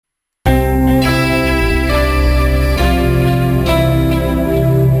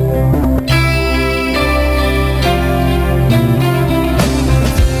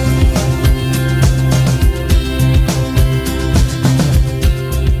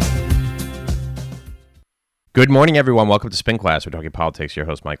Good morning, everyone. Welcome to Spin Class. We're talking politics. Your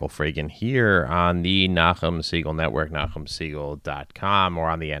host, Michael Fragin, here on the Nachum Segal Network, NachumSegal.com, or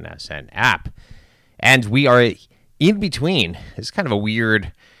on the NSN app. And we are in between. It's kind of a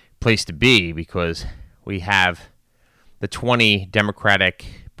weird place to be because we have the 20 Democratic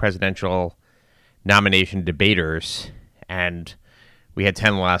presidential nomination debaters, and we had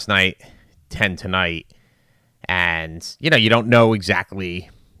 10 last night, 10 tonight, and, you don't know exactly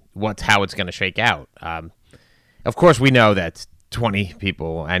how it's going to shake out. Of course, we know that 20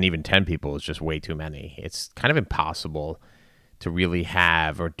 people and even 10 people is just way too many. It's kind of impossible to really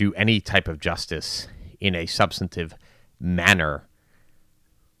have or do any type of justice in a substantive manner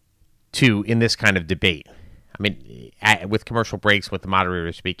in this kind of debate. I mean, with commercial breaks, with the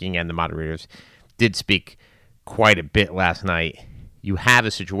moderators speaking, and the moderators did speak quite a bit last night, you have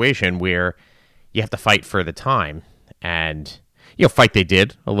a situation where you have to fight for the time. And, fight they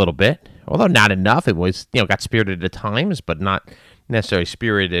did a little bit. Although not enough, it was, got spirited at times, but not necessarily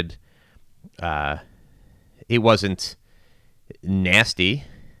spirited. It wasn't nasty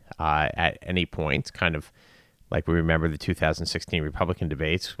at any point, kind of like we remember the 2016 Republican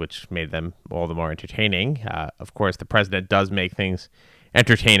debates, which made them all the more entertaining. Of course, the president does make things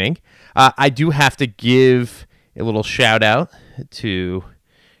entertaining. I do have to give a little shout out to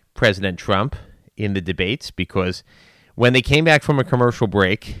President Trump in the debates, because when they came back from a commercial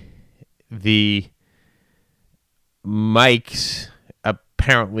break, the mics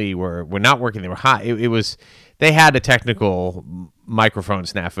apparently were not working. They were hot. They had a technical microphone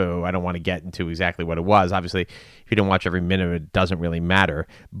snafu. I don't want to get into exactly what it was. Obviously, if you don't watch every minute, it doesn't really matter.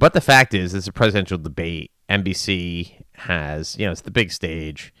 But the fact is, it's a presidential debate. NBC has, it's the big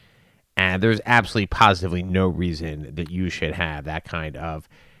stage, and there's absolutely positively no reason that you should have that kind of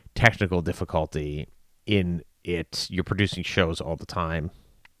technical difficulty in it. You're producing shows all the time.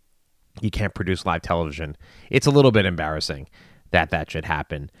 You can't produce live television. It's a little bit embarrassing that should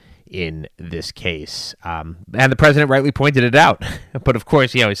happen in this case. And the president rightly pointed it out. But of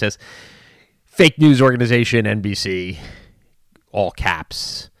course, he says, fake news organization, NBC, all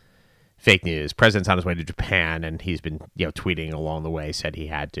caps, fake news. President's on his way to Japan, and he's been, tweeting along the way, said he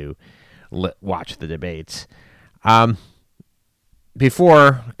had to watch the debates. Before,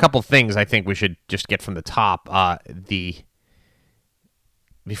 a couple things I think we should just get from the top.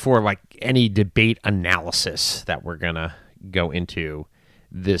 Before any debate analysis that we're going to go into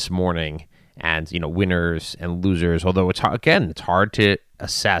this morning, and, winners and losers, although it's hard to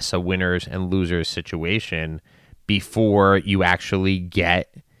assess a winners and losers situation before you actually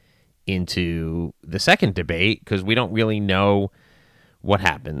get into the second debate, because we don't really know what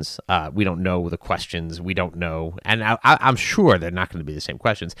happens. We don't know the questions. We don't know. And I'm sure they're not going to be the same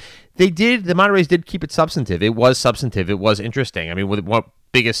questions. The moderates did keep it substantive. It was substantive. It was interesting. I mean, what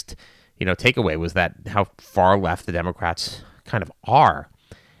biggest, takeaway was that how far left the Democrats kind of are.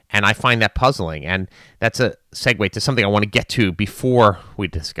 And I find that puzzling. And that's a segue to something I want to get to before we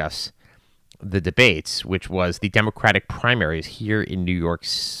discuss the debates, which was the Democratic primaries here in New York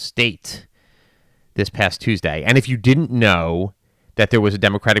State this past Tuesday. And if you didn't know that there was a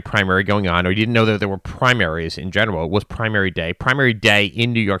Democratic primary going on, or you didn't know that there were primaries in general, it was primary day. Primary day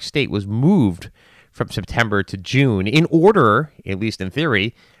in New York State was moved from September to June in order, at least in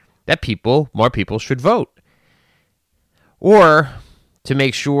theory, that more people should vote. Or to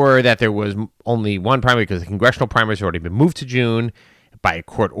make sure that there was only one primary, because the congressional primaries had already been moved to June by a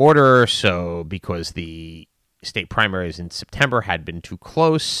court order, so because the state primaries in September had been too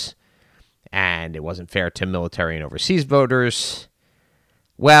close, and it wasn't fair to military and overseas voters.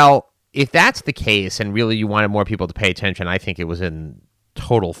 Well, if that's the case, and really you wanted more people to pay attention, I think it was a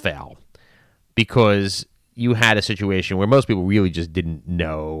total fail, because you had a situation where most people really just didn't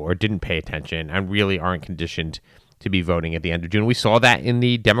know or didn't pay attention and really aren't conditioned to be voting at the end of June. We saw that in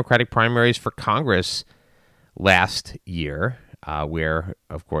the Democratic primaries for Congress last year, where,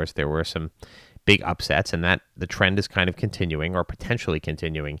 of course, there were some big upsets, and that the trend is kind of continuing, or potentially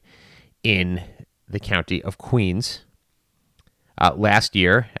continuing, in the county of Queens. Last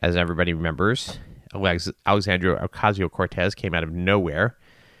year, as everybody remembers, Alexandria Ocasio-Cortez came out of nowhere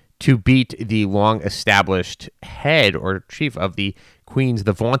to beat the long-established head or chief of the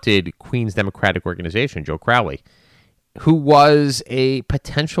vaunted Queens Democratic Organization, Joe Crowley, who was a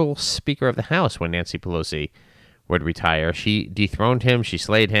potential Speaker of the House when Nancy Pelosi would retire. She dethroned him, she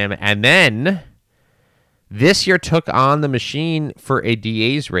slayed him, and then this year took on the machine for a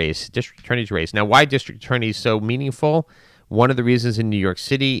DA's race, district attorney's race. Now, why district attorney is so meaningful? One of the reasons in New York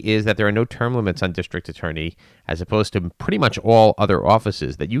City is that there are no term limits on district attorney, as opposed to pretty much all other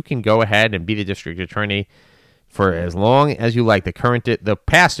offices, that you can go ahead and be the district attorney for as long as you like. The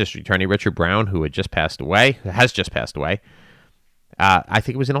past district attorney, Richard Brown, who has just passed away, I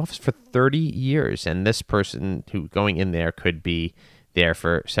think it was in office for 30 years. And this person who going in there could be there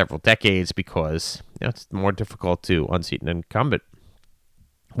for several decades because it's more difficult to unseat an incumbent.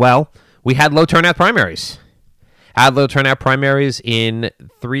 Well, we had low turnout primaries. In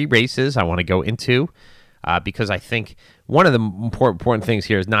 3 races I want to go into because I think one of the important things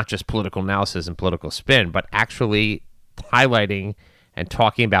here is not just political analysis and political spin, but actually highlighting and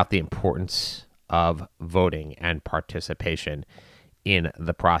talking about the importance of voting and participation in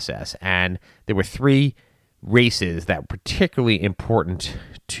the process. And there were 3 races that were particularly important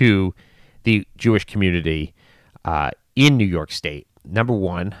to the Jewish community in New York State. Number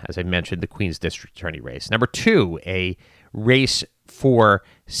 1, as I mentioned, the Queens District Attorney race. Number 2, a race for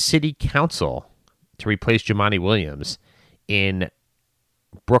city council to replace Jumaane Williams in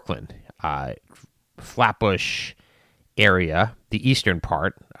Brooklyn, Flatbush area, the eastern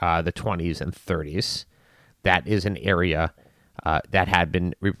part, the 20s and 30s. That is an area that had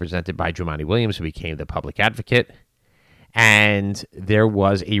been represented by Jumaane Williams, who became the public advocate. And there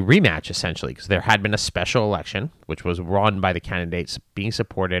was a rematch, essentially, because there had been a special election, which was run by the candidates being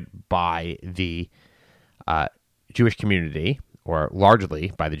supported by the Jewish community, or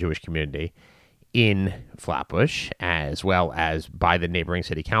largely by the Jewish community, in Flatbush, as well as by the neighboring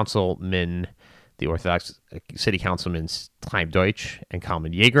city councilmen, the Orthodox city councilmen Chaim Deutsch and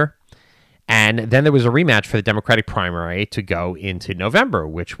Kalman Yeager. And then there was a rematch for the Democratic primary to go into November,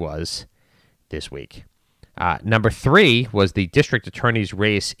 which was this week. Number 3 was the district attorney's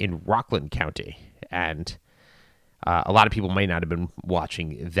race in Rockland County. And a lot of people may not have been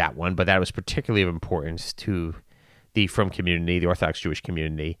watching that one, but that was particularly of importance to the Frum community, the Orthodox Jewish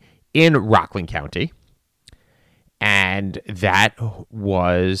community in Rockland County. And that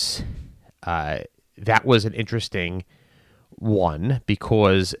was an interesting one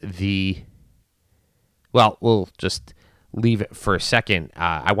because we'll just leave it for a second.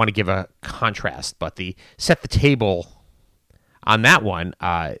 I want to give a contrast, but set the table on that one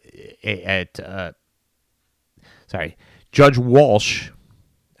Judge Walsh,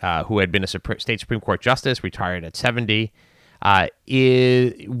 who had been a state Supreme Court justice, retired at 70,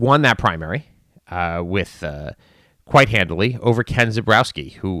 won that primary with quite handily over Ken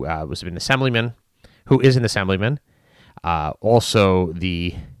Zebrowski, who is an assemblyman, also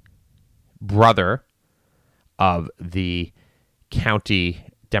the brother of the county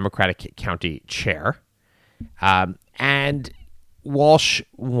Democratic county chair. And Walsh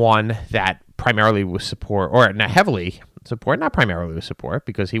won that primarily with support, or not heavily support, not primarily with support,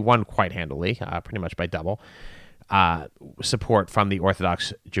 because he won quite handily, pretty much by double, support from the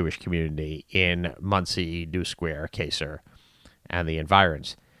Orthodox Jewish community in Muncie, New Square, Kaser, and the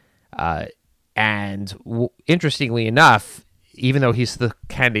environs. Interestingly enough, even though he's the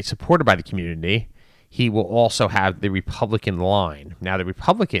candidate supported by the community, he will also have the Republican line. Now, the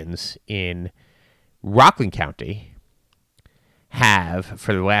Republicans in Rockland County have,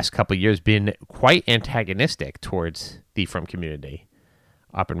 for the last couple of years, been quite antagonistic towards the Frum community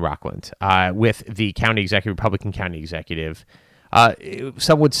up in Rockland, with the Republican county executive,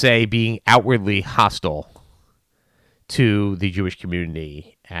 some would say, being outwardly hostile to the Jewish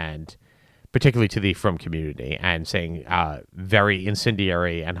community and particularly to the Frum community, and saying very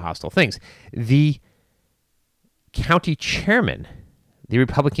incendiary and hostile things. The county chairman, the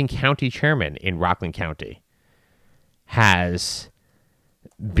Republican county chairman in Rockland County, has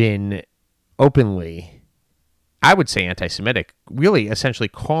been openly, I would say, anti-Semitic, really essentially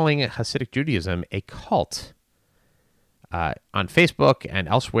calling Hasidic Judaism a cult on Facebook and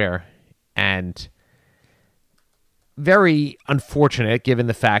elsewhere, and very unfortunate given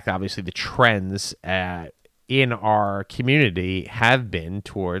the fact, obviously, the trends in our community have been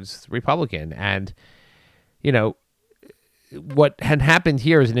towards Republican. And, what had happened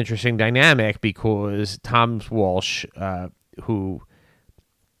here is an interesting dynamic because Tom Walsh, who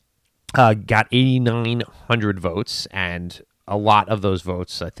got 8,900 votes, and a lot of those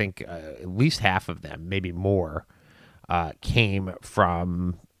votes, I think at least half of them, maybe more, came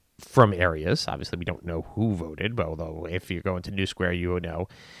from areas. Obviously, we don't know who voted, but although if you're going to New Square, you would know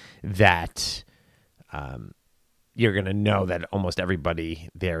that you're going to know that almost everybody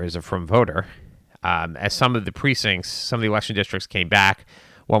there is a Frum voter. As some of the precincts, some of the election districts came back,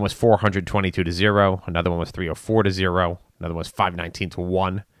 one was 422-0, another one was 304-0, another one was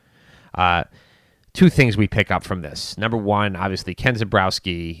 519-1. 2 things we pick up from this. Number 1, obviously, Ken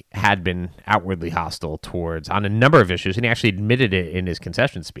Zebrowski had been outwardly hostile on a number of issues, and he actually admitted it in his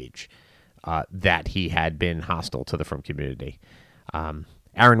concession speech, that he had been hostile to the Frum community.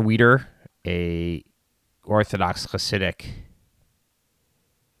 Aaron Weeder, a Orthodox Hasidic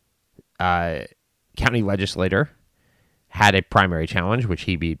county legislator had a primary challenge, which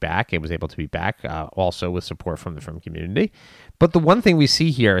he beat back and was able to beat back, also with support from the Frum community. But the one thing we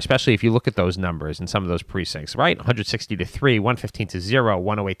see here, especially if you look at those numbers in some of those precincts, right? 160 to 3, 115 to 0,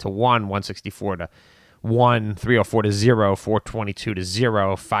 108 to 1, 164 to 1, 304 to 0, 422 to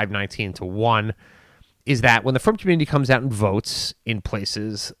 0, 519 to 1, is that when the Frum community comes out and votes in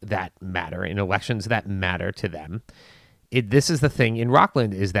places that matter, in elections that matter to them, this is the thing in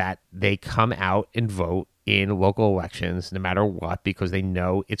Rockland, is that they come out and vote in local elections no matter what because they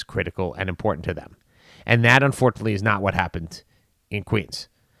know it's critical and important to them. And that, unfortunately, is not what happened in Queens.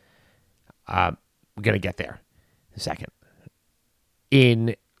 We're going to get there in a second.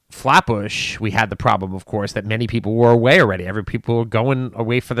 In Flatbush, we had the problem, of course, that many people were away already. People were going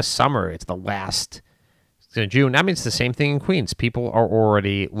away for the summer. It's the last June. That means the same thing in Queens. People are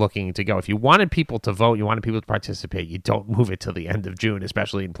already looking to go. If you wanted people to vote, you wanted people to participate, you don't move it till the end of June,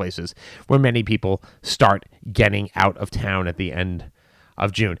 especially in places where many people start getting out of town at the end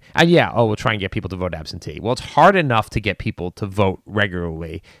of June. And we'll try and get people to vote absentee. Well, it's hard enough to get people to vote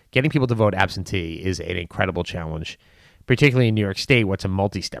regularly. Getting people to vote absentee is an incredible challenge, particularly in New York State, where it's a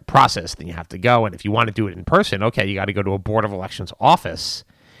multi-step process. Then you have to go, and if you want to do it in person, okay, you got to go to a Board of Elections office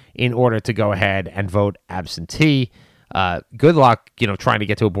in order to go ahead and vote absentee. Good luck, trying to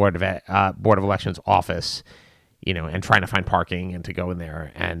get to a Board of Elections office, and trying to find parking and to go in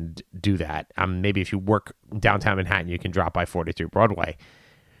there and do that. Maybe if you work downtown Manhattan, you can drop by 43 Broadway,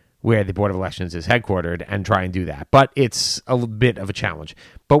 where the Board of Elections is headquartered, and try and do that. But it's a bit of a challenge.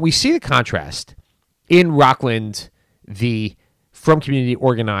 But we see the contrast. In Rockland, the Frum community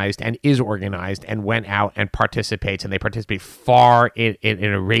organized and is organized and went out and participates, and they participate far in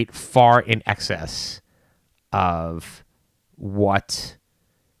a rate far in excess of what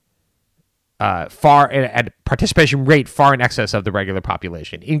at participation rate far in excess of the regular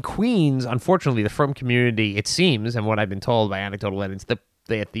population. In Queens, unfortunately, the Frum community, it seems, and what I've been told by anecdotal evidence,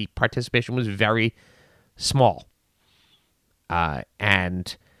 the participation was very small.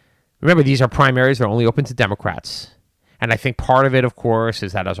 And remember, these are primaries; they're only open to Democrats. And I think part of it, of course,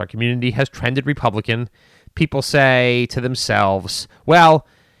 is that as our community has trended Republican, people say to themselves, well,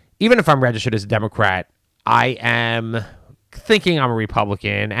 even if I'm registered as a Democrat, I am thinking I'm a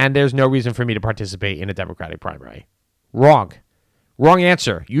Republican, and there's no reason for me to participate in a Democratic primary. Wrong. Wrong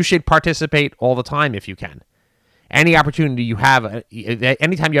answer. You should participate all the time if you can. Any opportunity you have,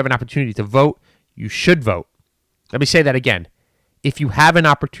 anytime you have an opportunity to vote, you should vote. Let me say that again. If you have an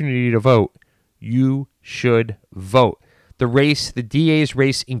opportunity to vote, you should vote. The DA's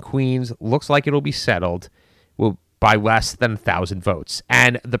race in Queens looks like it'll be settled by less than 1,000 votes.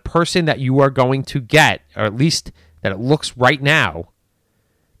 And the person that you are going to get, or at least that it looks right now,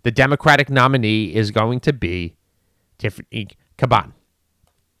 the Democratic nominee is going to be Tiffany Caban.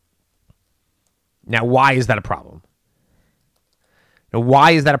 Now, why is that a problem? Now,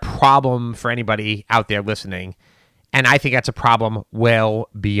 why is that a problem for anybody out there listening? And I think that's a problem well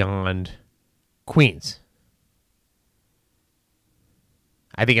beyond Queens.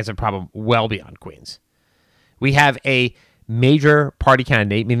 I think it's a problem well beyond Queens. We have a major party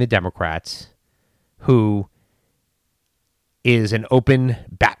candidate, meaning the Democrats, who is an open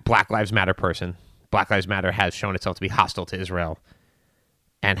Black Lives Matter person. Black Lives Matter has shown itself to be hostile to Israel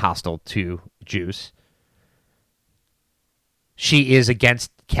and hostile to Jews. She is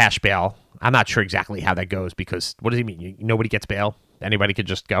against cash bail. I'm not sure exactly how that goes, because what does he mean? Nobody gets bail? Anybody could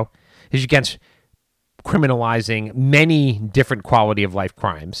just go? He's against criminalizing many different quality of life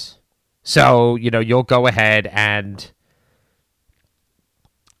crimes. So, you'll go ahead and,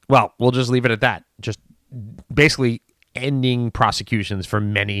 well, we'll just leave it at that. Just basically ending prosecutions for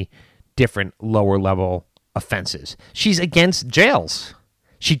many different lower level offenses. She's against jails.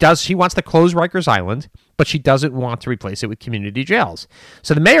 She wants to close Rikers Island, but she doesn't want to replace it with community jails.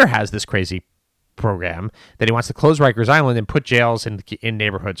 So the mayor has this crazy program that he wants to close Rikers Island and put jails in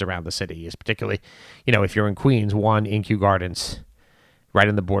neighborhoods around the city. Is particularly, if you're in Queens, one in Kew Gardens, right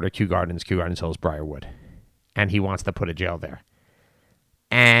on the border, Kew Gardens Hills, Briarwood, and he wants to put a jail there.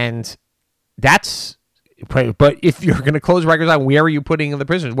 And that's, but if you're going to close Rikers Island, where are you putting the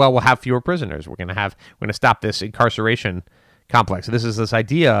prisoners? Well, we'll have fewer prisoners. We're going to stop this incarceration complex. So this is this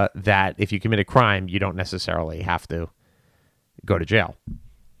idea that if you commit a crime, you don't necessarily have to go to jail.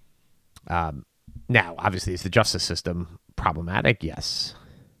 Now, obviously, is the justice system problematic? Yes.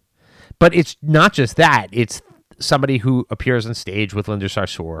 But it's not just that. It's somebody who appears on stage with Linda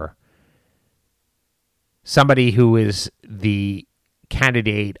Sarsour, somebody who is the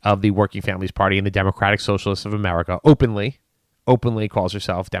candidate of the Working Families Party and the Democratic Socialists of America, openly openly calls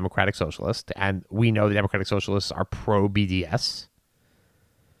herself Democratic Socialist, and we know the Democratic Socialists are pro-BDS.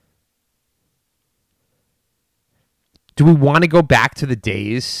 Do we want to go back to the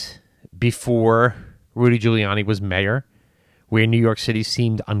days before Rudy Giuliani was mayor, where New York City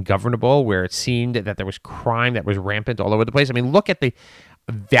seemed ungovernable, where it seemed that there was crime that was rampant all over the place? I mean, look at the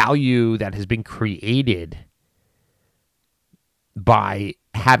value that has been created by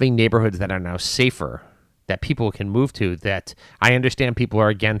having neighborhoods that are now safer, that people can move to, that I understand people are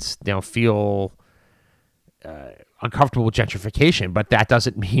against, feel uncomfortable with gentrification, but that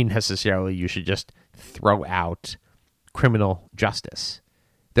doesn't mean necessarily you should just throw out criminal justice.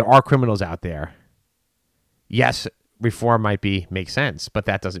 There are criminals out there. Yes, reform might make sense, but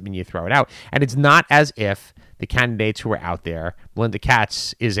that doesn't mean you throw it out. And it's not as if the candidates who are out there, Melinda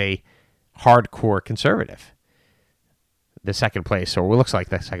Katz is a hardcore conservative. The second place, or what looks like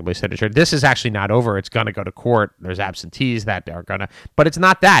the second place senator. This is actually not over. It's going to go to court. There's absentees that are going to, but it's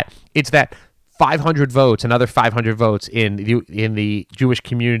not that. It's that 500 votes, another 500 votes in the Jewish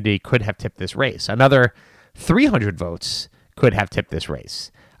community could have tipped this race. Another 300 votes could have tipped this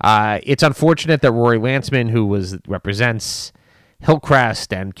race. It's unfortunate that Rory Lantzman, who represents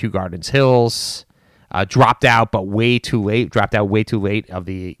Hillcrest and Kew Gardens Hills, dropped out, but way too late. Dropped out way too late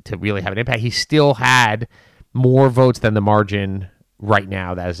to really have an impact. He still had more votes than the margin right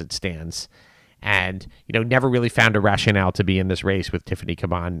now as it stands, and never really found a rationale to be in this race with Tiffany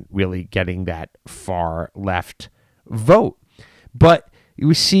Caban really getting that far left vote. But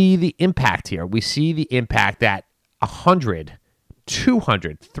we see the impact here. We see the impact that 100,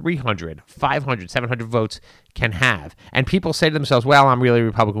 200, 300, 500, 700 votes can have. And people say to themselves, well, I'm really a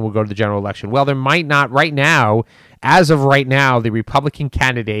Republican, we'll go to the general election. Well, there might not right now. As of right now, the Republican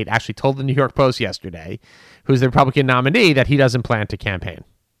candidate actually told the New York Post yesterday, who's the Republican nominee, that he doesn't plan to campaign.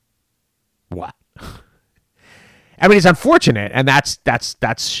 What? I mean, it's unfortunate, and that's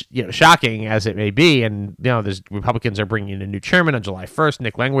shocking as it may be. And there's Republicans are bringing in a new chairman on July 1st,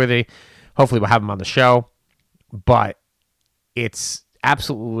 Nick Langworthy. Hopefully, we'll have him on the show. But it's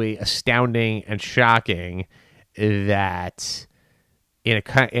absolutely astounding and shocking that in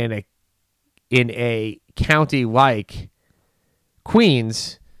a county like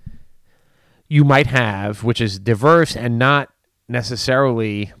Queens, you might have, which is diverse and not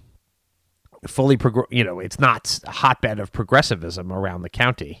necessarily fully it's not a hotbed of progressivism around the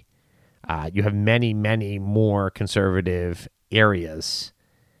county. You have many, many more conservative areas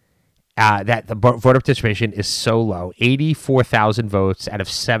that the voter participation is so low. 84,000 votes out of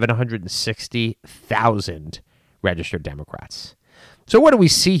 760,000 registered Democrats. So what do we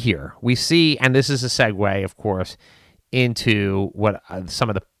see here? We see, and this is a segue, of course, into what some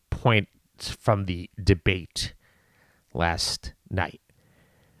of the points from the debate last night.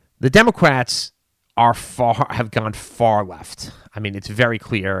 The Democrats have gone far left. I mean, it's very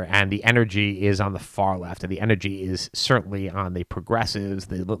clear, and the energy is on the far left, and the energy is certainly on the progressives,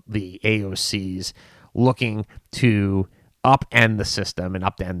 the AOCs, looking to upend the system and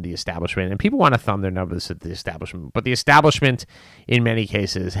upend the establishment. And people want to thumb their noses at the establishment, but the establishment, in many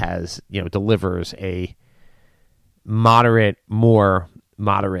cases, delivers a more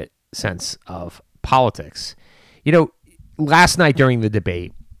moderate sense of politics. Last night during the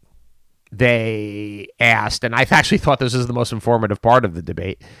debate, they asked, and I've actually thought this is the most informative part of the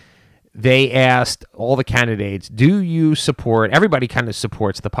debate, they asked all the candidates, do you support, everybody kind of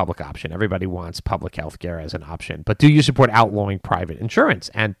supports the public option. Everybody wants public health care as an option, but do you support outlawing private insurance?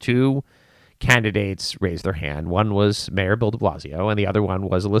 And two candidates raised their hand. One was Mayor Bill de Blasio, and the other one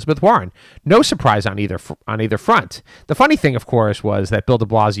was Elizabeth Warren. No surprise on either front. The funny thing, of course, was that Bill de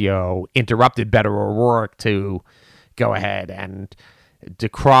Blasio interrupted Beto O'Rourke to go ahead and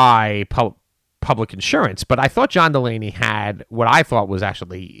decry public insurance, but I thought John Delaney had what I thought was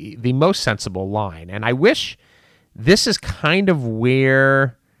actually the most sensible line, and I wish this is kind of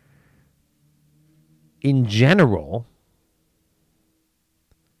where, in general,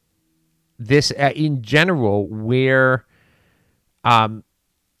 where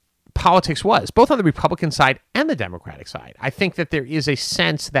politics was, both on the Republican side and the Democratic side. I think that there is a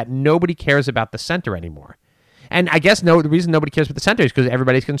sense that nobody cares about the center anymore. And I guess the reason nobody cares about the center is because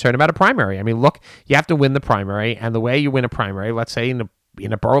everybody's concerned about a primary. I mean, look, you have to win the primary, and the way you win a primary, let's say in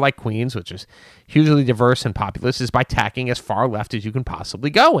a borough like Queens, which is hugely diverse and populous, is by tacking as far left as you can possibly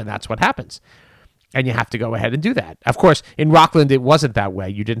go, and that's what happens. And you have to go ahead and do that. Of course, in Rockland, it wasn't that way.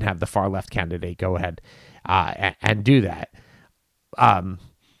 You didn't have the far left candidate go ahead and do that.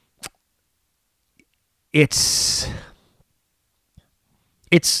 It's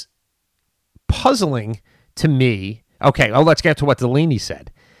puzzling to me. Okay, let's get to what Delaney said.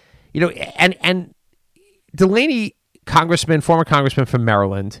 And Delaney former congressman from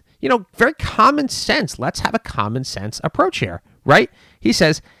Maryland, very common sense. Let's have a common sense approach here, right? He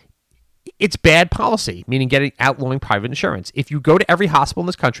says it's bad policy, meaning outlawing private insurance. If you go to every hospital in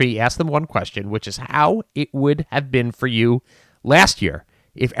this country, you ask them one question, which is how it would have been for you last year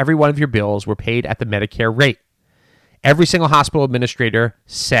if every one of your bills were paid at the Medicare rate. Every single hospital administrator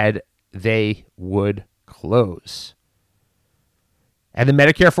said they would close. And the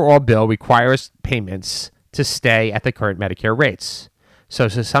Medicare for All bill requires payments to stay at the current Medicare rates. So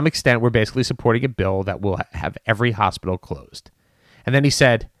to some extent, we're basically supporting a bill that will have every hospital closed. And then he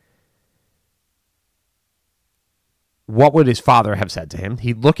said, what would his father have said to him?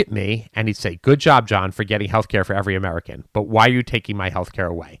 He'd look at me and he'd say, good job, John, for getting health care for every American. But why are you taking my health care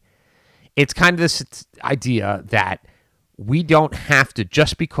away? It's kind of this idea that we don't have to,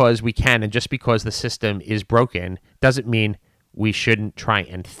 just because we can and just because the system is broken, doesn't mean we shouldn't try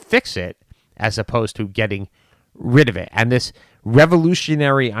and fix it as opposed to getting rid of it. And this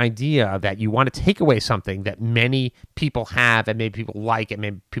revolutionary idea that you want to take away something that many people have and maybe people like and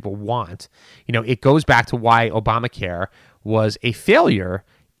maybe people want, it goes back to why Obamacare was a failure,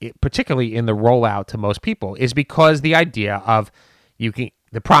 particularly in the rollout to most people, is because the idea of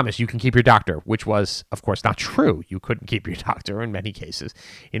the promise you can keep your doctor, which was, of course, not true. You couldn't keep your doctor in many cases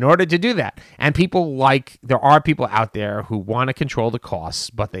in order to do that. And there are people out there who want to control the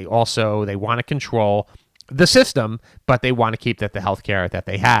costs, but they want to control the system, but they want to keep the healthcare that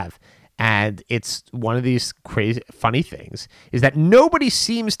they have. And it's one of these crazy, funny things is that nobody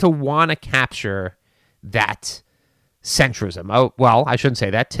seems to want to capture that centrism. Oh, well, I shouldn't say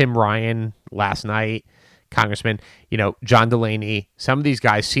that. Tim Ryan last night, Congressman, John Delaney, some of these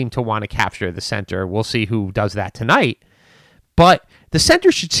guys seem to want to capture the center. We'll see who does that tonight. But the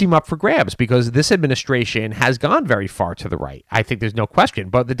center should seem up for grabs because this administration has gone very far to the right. I think there's no question.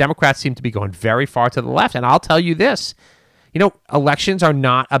 But the Democrats seem to be going very far to the left. And I'll tell you this, elections are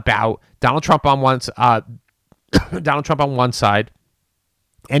not about Donald Trump on one side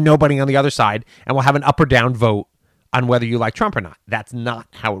and nobody on the other side, and we'll have an up or down vote on whether you like Trump or not. That's not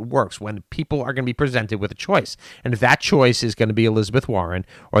how it works when people are going to be presented with a choice. And if that choice is going to be Elizabeth Warren,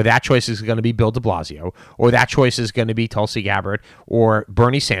 or that choice is going to be Bill de Blasio, or that choice is going to be Tulsi Gabbard or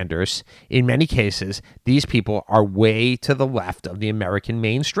Bernie Sanders, in many cases, these people are way to the left of the American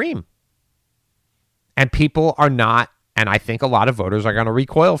mainstream. And people are not, and I think a lot of voters are going to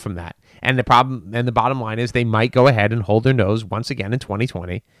recoil from that. And the bottom line is they might go ahead and hold their nose once again in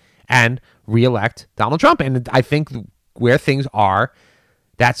 2020 and reelect Donald Trump. And I think where things are,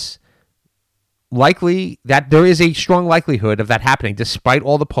 that's likely that there is a strong likelihood of that happening, despite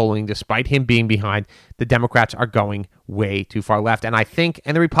all the polling, despite him being behind. The Democrats are going way too far left. And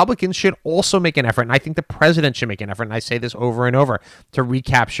the Republicans should also make an effort. And I think the president should make an effort. And I say this over and over to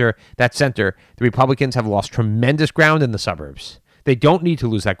recapture that center. The Republicans have lost tremendous ground in the suburbs. They don't need to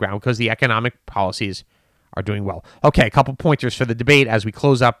lose that ground because the economic policies are doing well. Okay, a couple pointers for the debate as we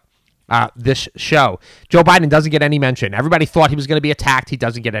close up this show. Joe Biden doesn't get any mention. Everybody thought he was going to be attacked. He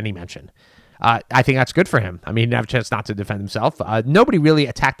doesn't get any mention. I think that's good for him. I mean, he didn't have a chance not to defend himself. Nobody really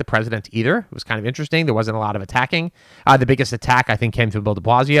attacked the president either. It was kind of interesting. There wasn't a lot of attacking. The biggest attack, I think, came from Bill de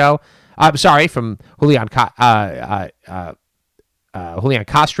Blasio. From Julian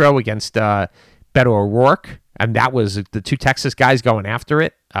Castro against Beto O'Rourke. And that was the two Texas guys going after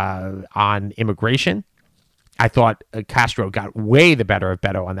it on immigration. I thought Castro got way the better of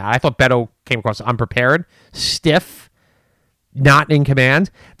Beto on that. I thought Beto came across unprepared, stiff, not in command.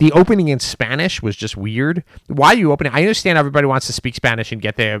 The opening in Spanish was just weird. Why are you opening? I understand everybody wants to speak Spanish and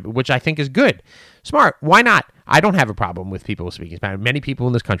get there, which I think is good. Smart. Why not? I don't have a problem with people speaking Spanish. Many people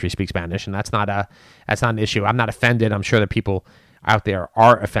in this country speak Spanish, and that's not an issue. I'm not offended. I'm sure that people out there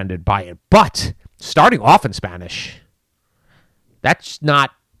are offended by it. But starting off in Spanish, that's not...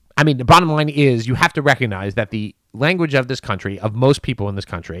 I mean, the bottom line is you have to recognize that the language of this country, of most people in this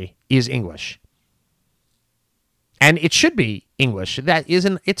country, is English. And it should be English.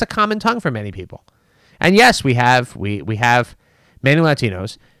 It's a common tongue for many people. And yes, we have many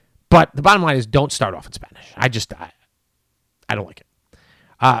Latinos, but the bottom line is don't start off in Spanish. I don't like it.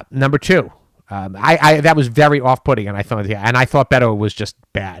 Number two, that was very off-putting, and I thought Beto was just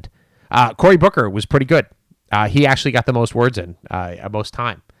bad. Cory Booker was pretty good. He actually got the most words in most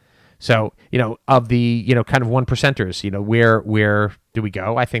time. So, of the, kind of one percenters, where do we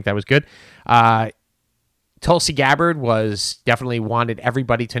go? I think that was good. Tulsi Gabbard definitely wanted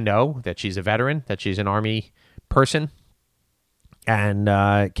everybody to know that she's a veteran, that she's an Army person, and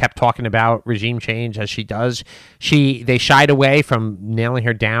kept talking about regime change as she does. They shied away from nailing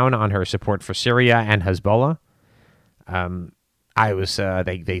her down on her support for Syria and Hezbollah. I was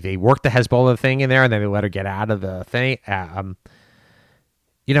they worked the Hezbollah thing in there, and then they let her get out of the thing. And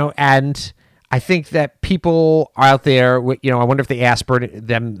I think that people are out there. I wonder if they asked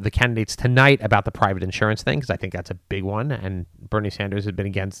the candidates tonight about the private insurance thing, because I think that's a big one. And Bernie Sanders has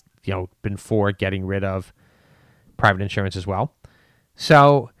been been for getting rid of private insurance as well.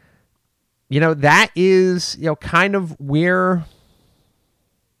 So, that is kind of where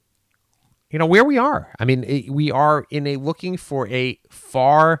we are. I mean, we are looking at a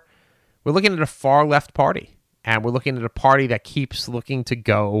far left party, and we're looking at a party that keeps looking to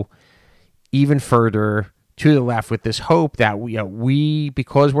go even further to the left with this hope that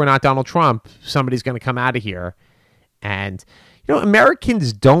because we're not Donald Trump, somebody's going to come out of here. And,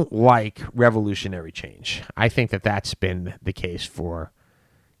 Americans don't like revolutionary change. I think that that's been the case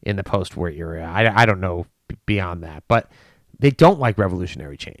in the post-war era. I don't know beyond that, but they don't like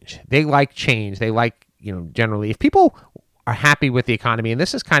revolutionary change. They like change. They like, generally, if people are happy with the economy, and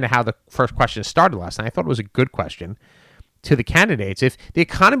this is kind of how the first question started last night. I thought it was a good question to the candidates. If the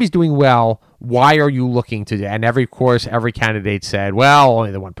economy is doing well, why are you looking to? And every candidate said, well,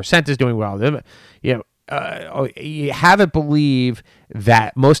 only the 1% is doing well. You have it believe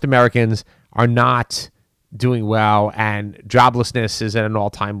that most Americans are not doing well, and joblessness is at an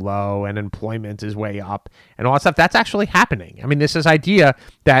all-time low, and employment is way up, and all that stuff. That's actually happening. I mean, this idea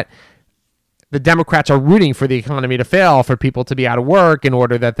that the Democrats are rooting for the economy to fail, for people to be out of work in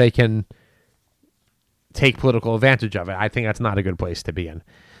order that they can take political advantage of it. I think that's not a good place to be in.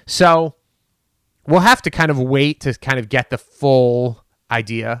 So we'll have to kind of wait to kind of get the full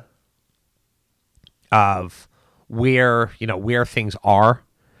idea of where things are.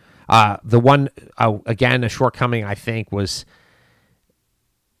 The one, again, a shortcoming, I think, was,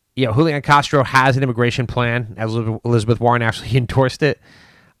 Julian Castro has an immigration plan. Elizabeth Warren actually endorsed it.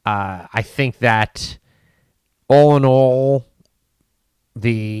 I think that all in all,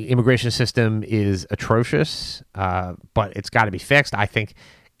 the immigration system is atrocious, but it's got to be fixed. I think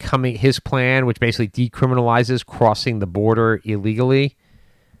his plan, which basically decriminalizes crossing the border illegally,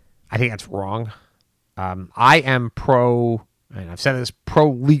 I think that's wrong. I am and I've said this,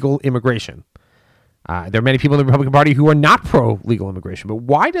 pro-legal immigration. There are many people in the Republican Party who are not pro-legal immigration. But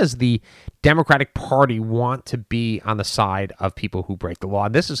why does the Democratic Party want to be on the side of people who break the law?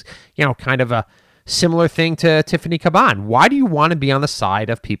 And this is, kind of a similar thing to Tiffany Caban. Why do you want to be on the side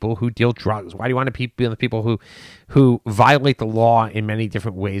of people who deal drugs? Why do you want to be on the people who violate the law in many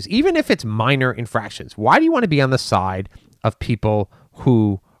different ways, even if it's minor infractions? Why do you want to be on the side of people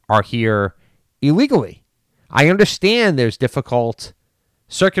who are here illegally? I understand there's difficult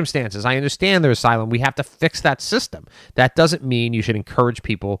circumstances. I understand there's asylum. We have to fix that system. That doesn't mean you should encourage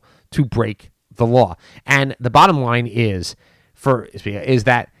people to break the law. And the bottom line is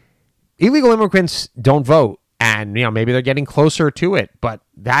that illegal immigrants don't vote, and maybe they're getting closer to it. But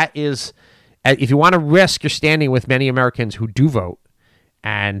that is, if you want to risk your standing with many Americans who do vote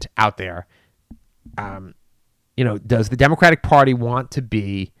and out there, does the Democratic Party want to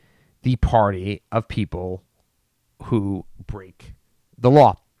be the party of people who break the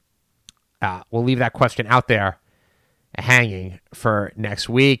law? We'll leave that question out there hanging for next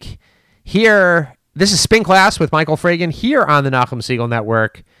week. Here, this is Spin Class with Michael Fragin here on the Nachum Segal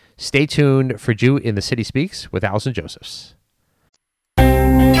Network. Stay tuned for Jew in the City Speaks with Allison Josephs.